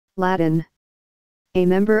Latin. A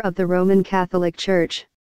member of the Roman Catholic Church.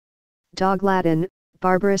 Dog Latin,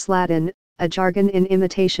 barbarous Latin, a jargon in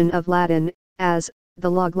imitation of Latin, as,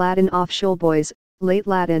 the Log Latin off schoolboys, late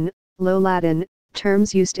Latin, low Latin,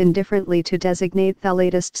 terms used indifferently to designate the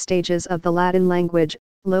latest stages of the Latin language,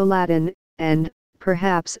 low Latin, and,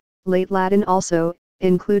 perhaps, late Latin also,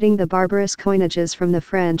 including the barbarous coinages from the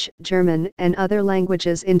French, German, and other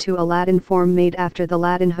languages into a Latin form made after the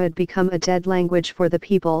Latin had become a dead language for the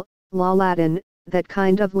people, law Latin, that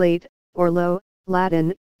kind of late, or low,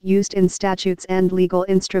 Latin, used in statutes and legal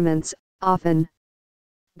instruments, often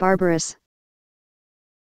barbarous.